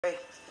Hey.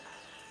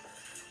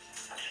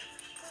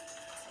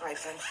 All right,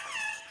 friend.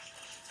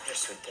 Here's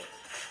sweet thing.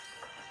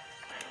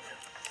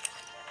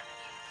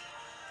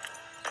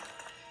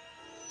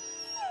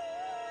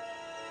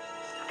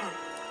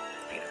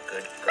 Being a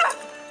good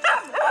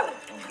girl.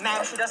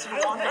 Ma'am, she doesn't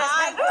want it.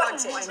 I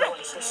want it. I know,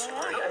 I'm so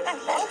sorry.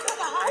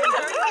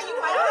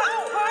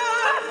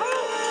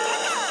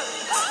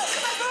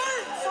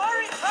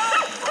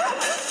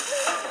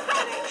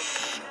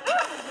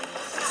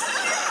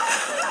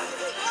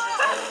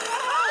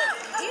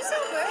 Do you so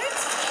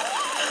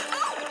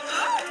good?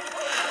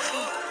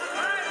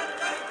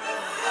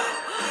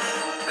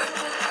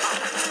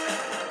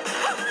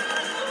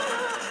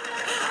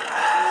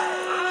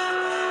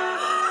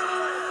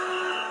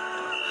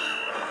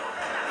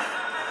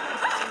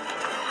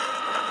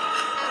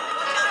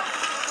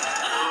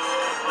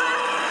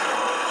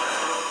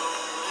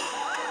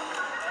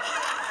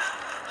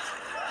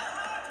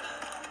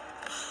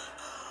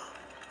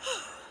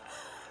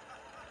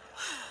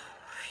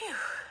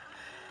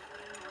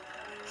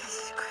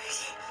 This is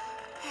crazy.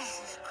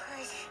 This is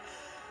crazy.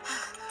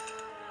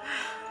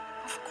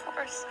 Of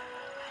course,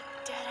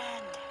 a dead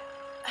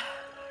end.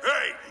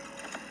 Hey!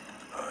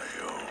 I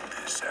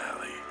own this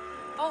alley.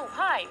 Oh,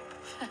 hi.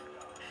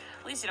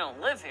 At least you don't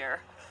live here.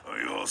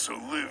 I also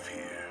live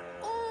here.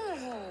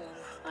 Ooh,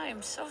 I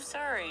am so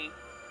sorry.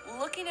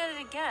 Looking at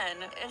it again,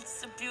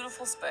 it's a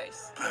beautiful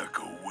space. Back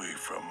away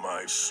from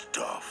my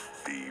stuff,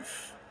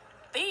 thief.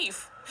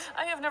 Thief?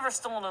 I have never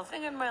stolen a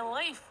thing in my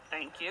life,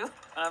 thank you.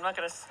 And I'm not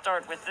gonna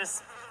start with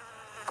this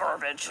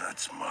garbage.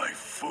 That's my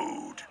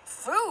food.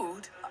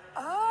 Food?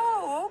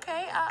 Oh,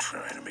 okay.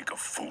 Trying to make a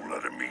fool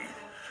out of me,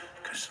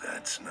 because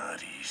that's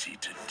not easy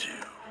to do.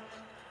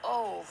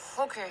 Oh,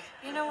 okay.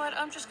 You know what?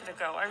 I'm just gonna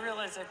go. I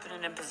realize I've been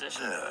an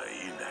imposition.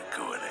 You're not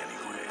going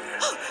anywhere.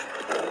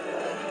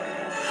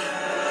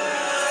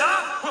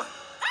 Stop!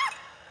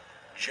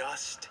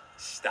 Just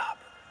stop.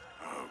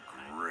 Oh,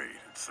 great.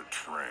 It's the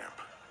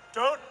Tramp.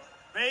 Don't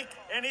make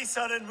any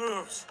sudden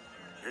moves.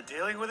 You're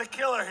dealing with a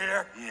killer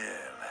here. Yeah,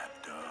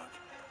 lapdog.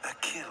 A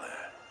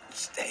killer.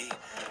 Stay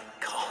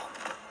calm.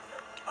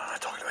 I'm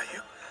not talking about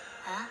you.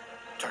 Huh?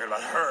 I'm talking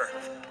about her.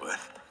 What?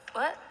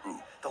 What? Who?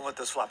 Don't let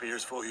those floppy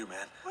ears fool you,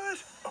 man.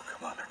 What? Oh,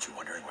 come on. Aren't you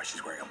wondering why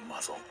she's wearing a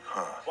muzzle?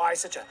 Huh. Why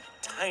such a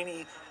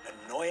tiny,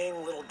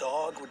 annoying little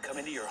dog would come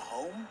into your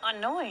home?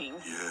 Annoying.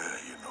 Yeah,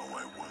 you know,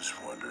 I was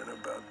wondering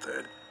about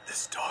that.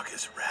 This dog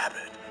is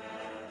rabid.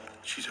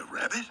 She's a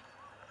rabbit?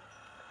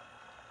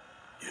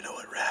 You know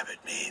what rabid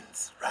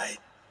means, right?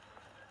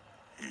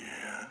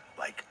 Yeah.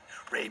 Like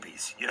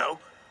rabies, you know?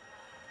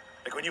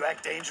 Like when you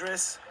act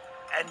dangerous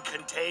and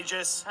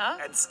contagious Huh?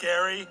 and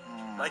scary,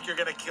 like you're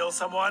gonna kill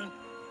someone.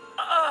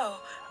 Oh,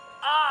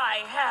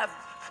 I have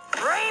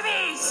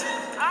rabies!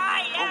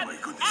 I am my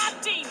goodness.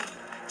 acting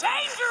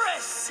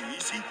dangerous!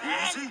 Easy,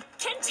 And easy.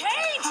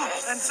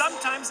 contagious! And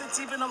sometimes it's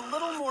even a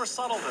little more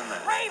subtle than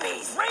that.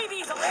 Rabies!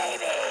 Rabies!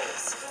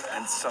 Rabies!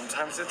 And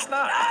sometimes it's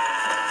not.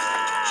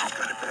 She's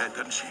got it bad,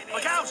 doesn't she?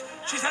 Look out!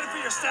 She's headed for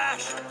your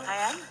stash. I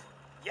am?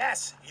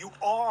 Yes, you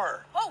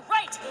are. Oh,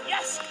 right!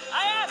 Yes,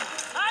 I am!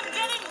 I'm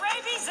getting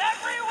rabies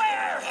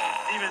everywhere!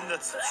 Even the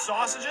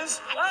sausages?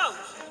 Oh,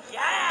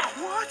 yes!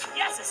 What?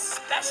 Yes,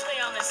 especially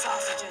on the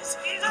sausages.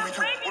 These are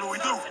rabies What do we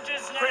do?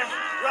 sausages now. Quick,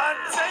 run,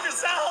 save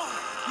yourself!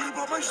 What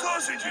about my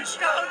sausages?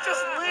 No,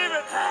 just leave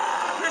it.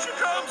 Here she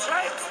comes.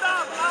 Wait,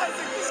 stop!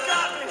 Isaac, he's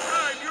got me.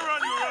 Hey, you're on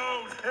your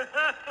own.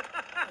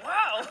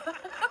 Wow,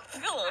 I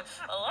feel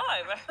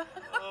alive.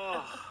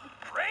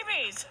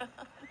 Rabies!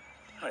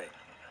 Wait,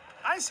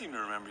 I seem to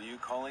remember you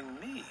calling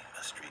me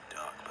a street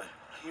dog, but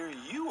here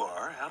you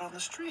are out on the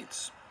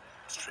streets.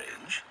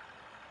 Strange.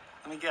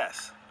 Let me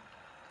guess.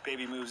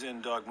 Baby moves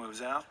in, dog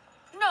moves out?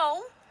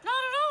 No, not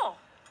at all.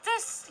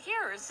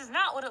 This is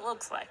not what it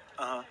looks like.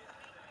 Uh-huh.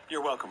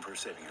 You're welcome for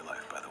saving your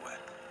life, by the way.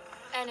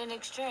 And in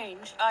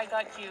exchange, I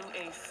got you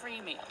a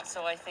free meal,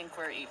 so I think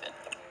we're even.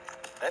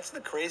 That's the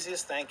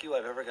craziest thank you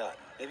I've ever gotten.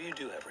 Maybe you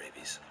do have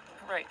rabies.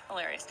 Right,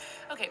 hilarious.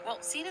 Okay, well,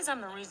 seeing as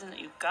I'm the reason that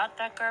you got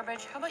that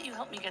garbage, how about you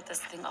help me get this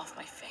thing off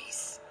my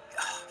face?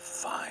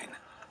 Fine.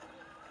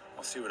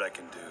 I'll see what I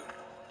can do.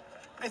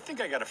 I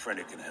think I got a friend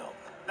who can help.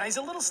 Now, he's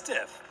a little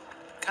stiff.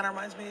 Kind of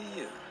reminds me of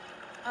you.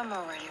 I'm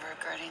already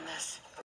regretting this.